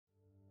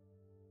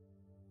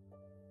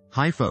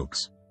Hi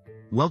folks.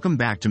 Welcome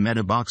back to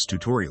MetaBox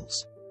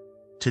Tutorials.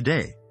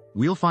 Today,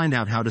 we'll find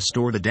out how to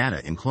store the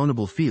data in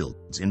clonable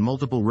fields in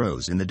multiple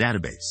rows in the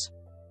database.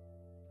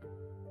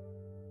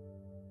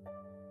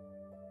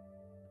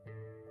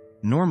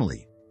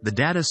 Normally, the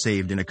data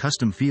saved in a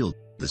custom field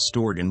is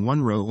stored in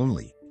one row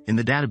only, in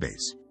the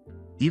database,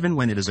 even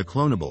when it is a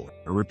clonable,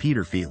 or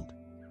repeater field.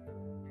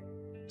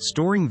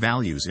 Storing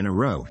values in a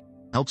row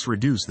helps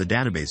reduce the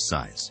database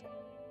size.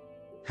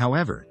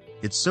 However,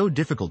 it's so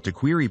difficult to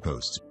query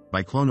posts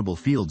by clonable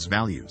fields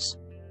values.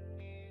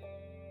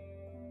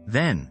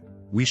 Then,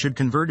 we should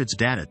convert its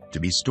data to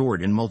be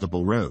stored in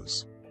multiple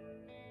rows.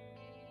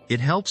 It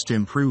helps to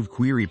improve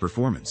query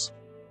performance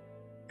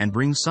and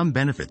brings some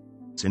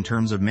benefits in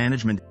terms of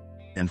management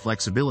and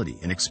flexibility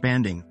in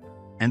expanding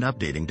and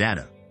updating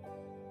data.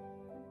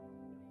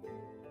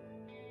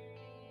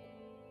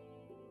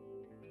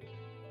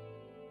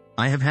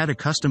 I have had a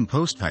custom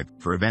post type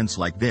for events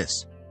like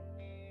this,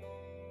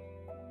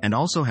 and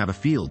also have a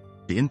field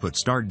to input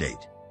start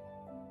date.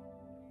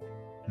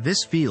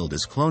 This field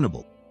is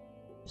clonable,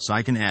 so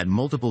I can add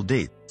multiple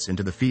dates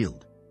into the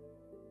field.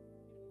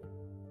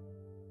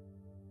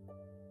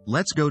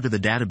 Let's go to the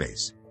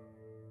database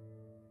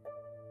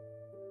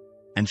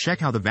and check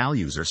how the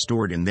values are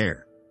stored in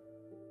there.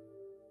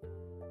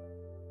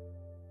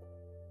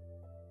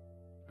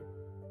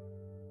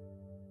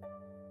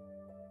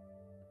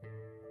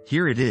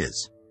 Here it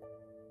is.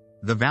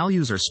 The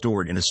values are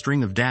stored in a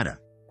string of data,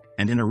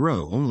 and in a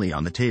row only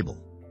on the table.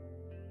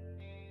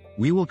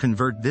 We will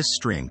convert this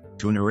string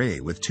to an array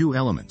with 2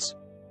 elements,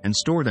 and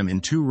store them in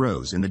 2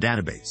 rows in the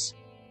database.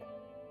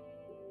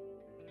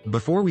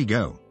 Before we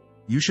go,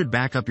 you should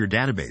back up your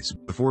database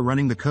before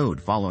running the code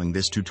following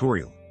this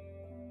tutorial.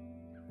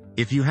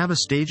 If you have a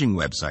staging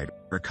website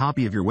or a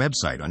copy of your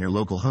website on your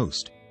local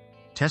host,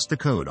 test the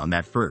code on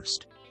that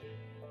first.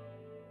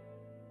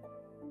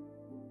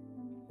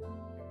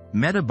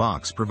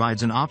 MetaBox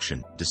provides an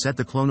option to set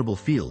the clonable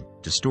field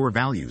to store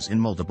values in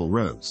multiple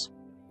rows.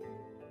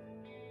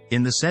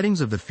 In the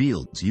settings of the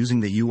fields using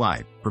the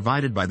UI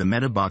provided by the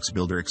MetaBox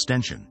Builder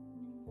extension,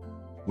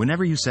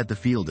 whenever you set the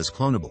field as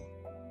clonable,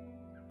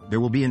 there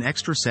will be an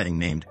extra setting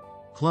named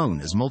Clone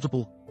as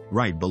Multiple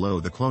right below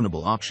the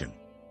clonable option.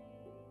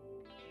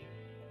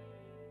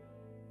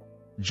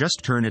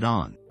 Just turn it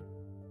on.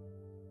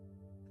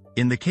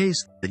 In the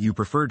case that you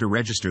prefer to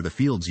register the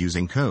fields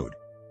using code,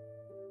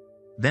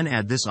 then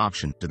add this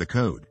option to the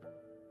code.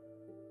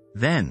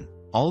 Then,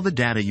 all the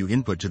data you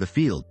input to the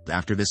field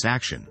after this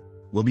action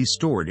will be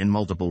stored in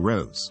multiple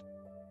rows.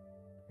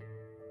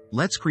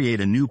 Let's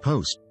create a new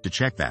post to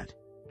check that.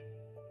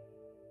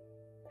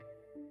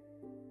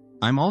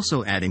 I'm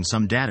also adding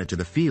some data to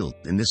the field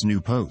in this new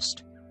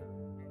post.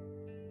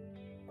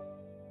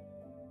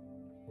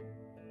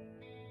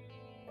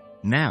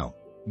 Now,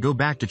 go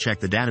back to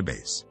check the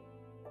database.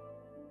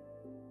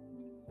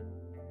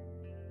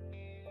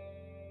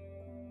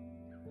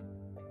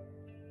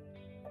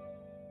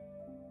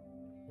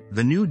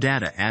 The new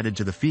data added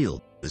to the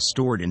field is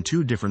stored in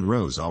 2 different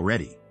rows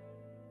already.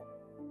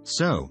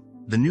 So,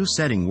 the new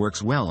setting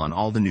works well on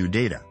all the new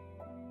data.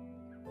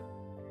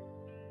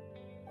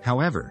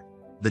 However,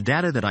 the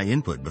data that I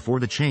input before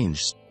the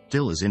change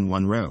still is in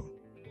 1 row.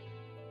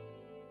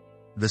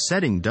 The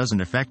setting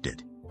doesn't affect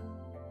it.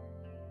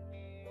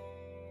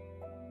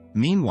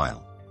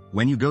 Meanwhile,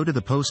 when you go to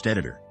the post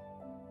editor,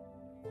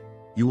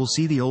 you will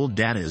see the old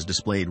data is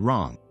displayed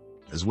wrong,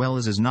 as well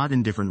as is not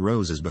in different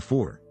rows as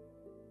before.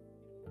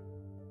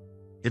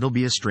 It'll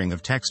be a string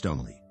of text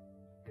only.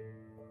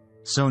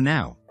 So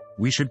now,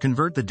 we should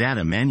convert the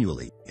data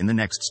manually in the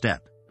next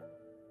step.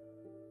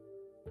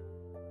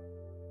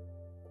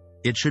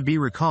 It should be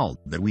recalled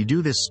that we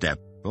do this step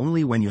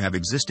only when you have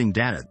existing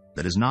data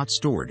that is not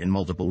stored in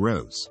multiple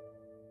rows.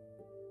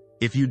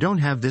 If you don't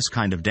have this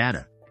kind of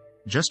data,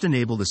 just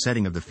enable the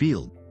setting of the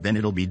field, then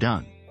it'll be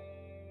done.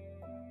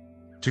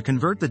 To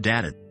convert the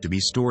data to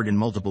be stored in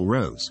multiple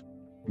rows,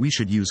 we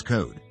should use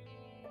code.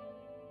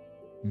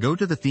 Go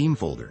to the theme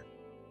folder.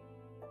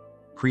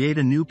 Create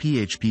a new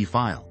PHP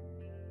file.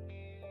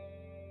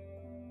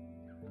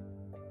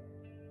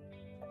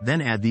 Then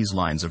add these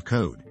lines of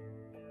code.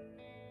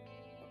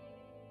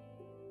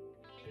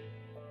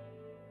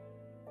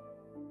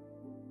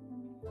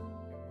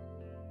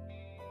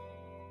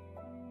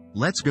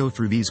 Let's go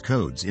through these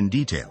codes in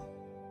detail.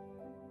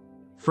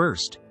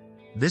 First,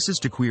 this is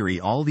to query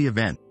all the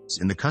events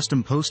in the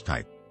custom post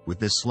type with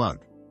this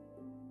slug.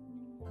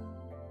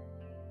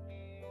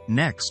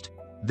 Next,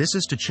 this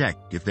is to check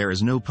if there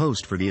is no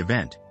post for the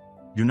event.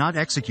 Do not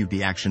execute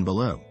the action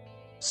below,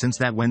 since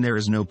that when there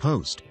is no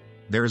post,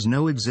 there is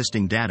no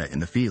existing data in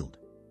the field.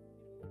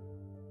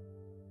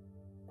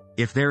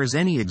 If there is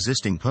any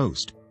existing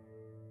post,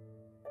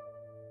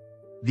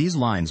 these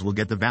lines will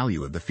get the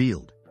value of the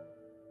field.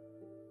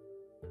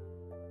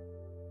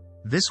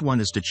 This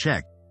one is to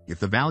check if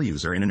the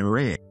values are in an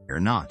array or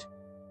not.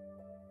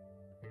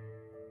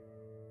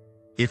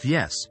 If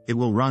yes, it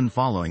will run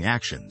following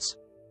actions.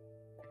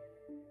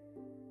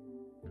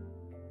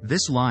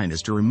 This line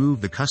is to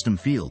remove the custom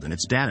field and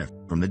its data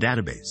from the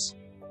database.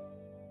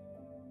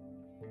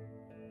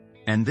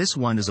 And this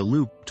one is a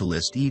loop to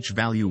list each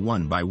value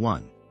one by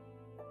one.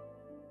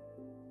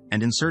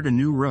 And insert a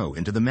new row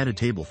into the meta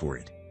table for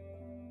it.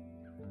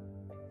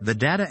 The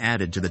data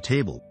added to the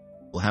table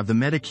will have the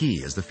meta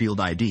key as the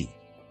field ID.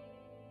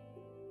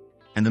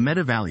 And the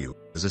meta value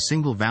is a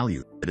single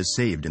value that is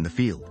saved in the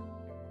field.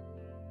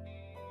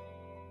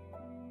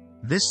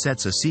 This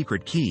sets a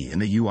secret key in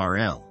the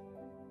URL.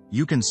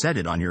 You can set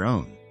it on your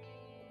own.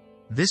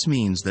 This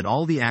means that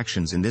all the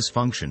actions in this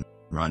function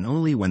run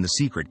only when the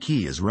secret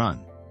key is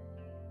run.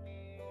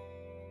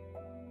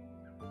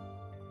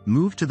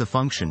 Move to the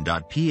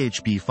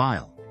function.php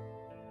file.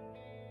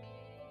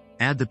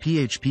 Add the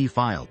PHP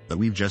file that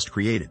we've just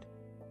created.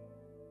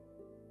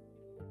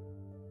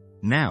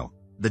 Now,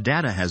 the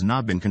data has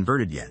not been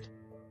converted yet.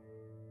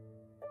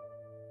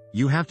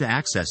 You have to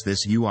access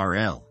this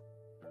URL.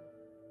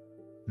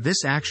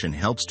 This action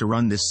helps to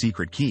run this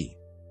secret key.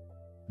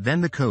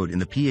 Then the code in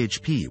the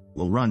PHP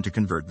will run to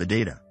convert the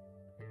data.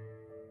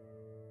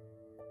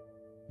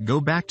 Go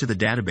back to the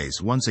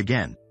database once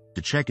again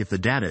to check if the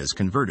data is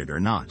converted or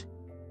not.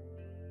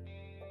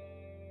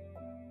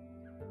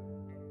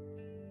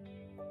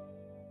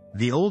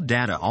 The old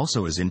data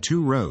also is in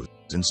 2 rows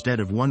instead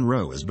of 1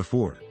 row as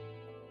before.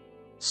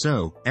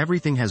 So,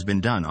 everything has been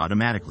done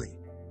automatically.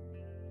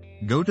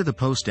 Go to the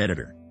post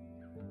editor.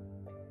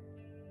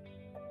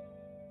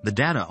 The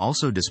data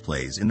also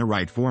displays in the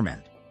right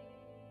format.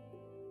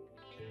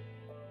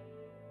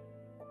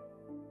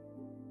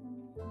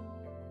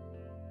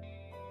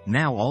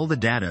 Now all the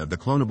data of the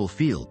clonable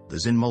field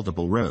is in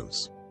multiple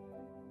rows.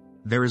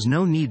 There is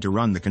no need to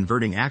run the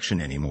converting action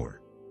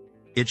anymore.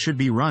 It should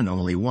be run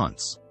only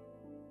once.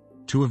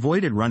 To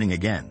avoid it running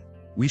again,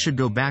 we should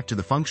go back to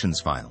the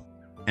functions file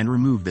and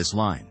remove this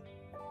line.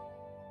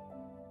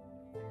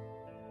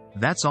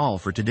 That's all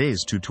for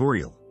today's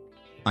tutorial.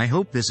 I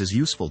hope this is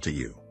useful to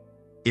you.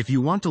 If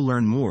you want to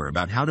learn more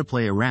about how to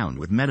play around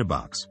with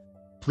MetaBox,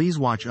 please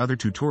watch other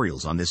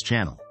tutorials on this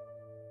channel.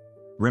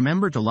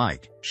 Remember to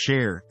like,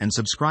 share, and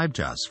subscribe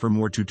to us for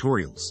more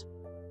tutorials.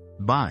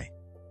 Bye.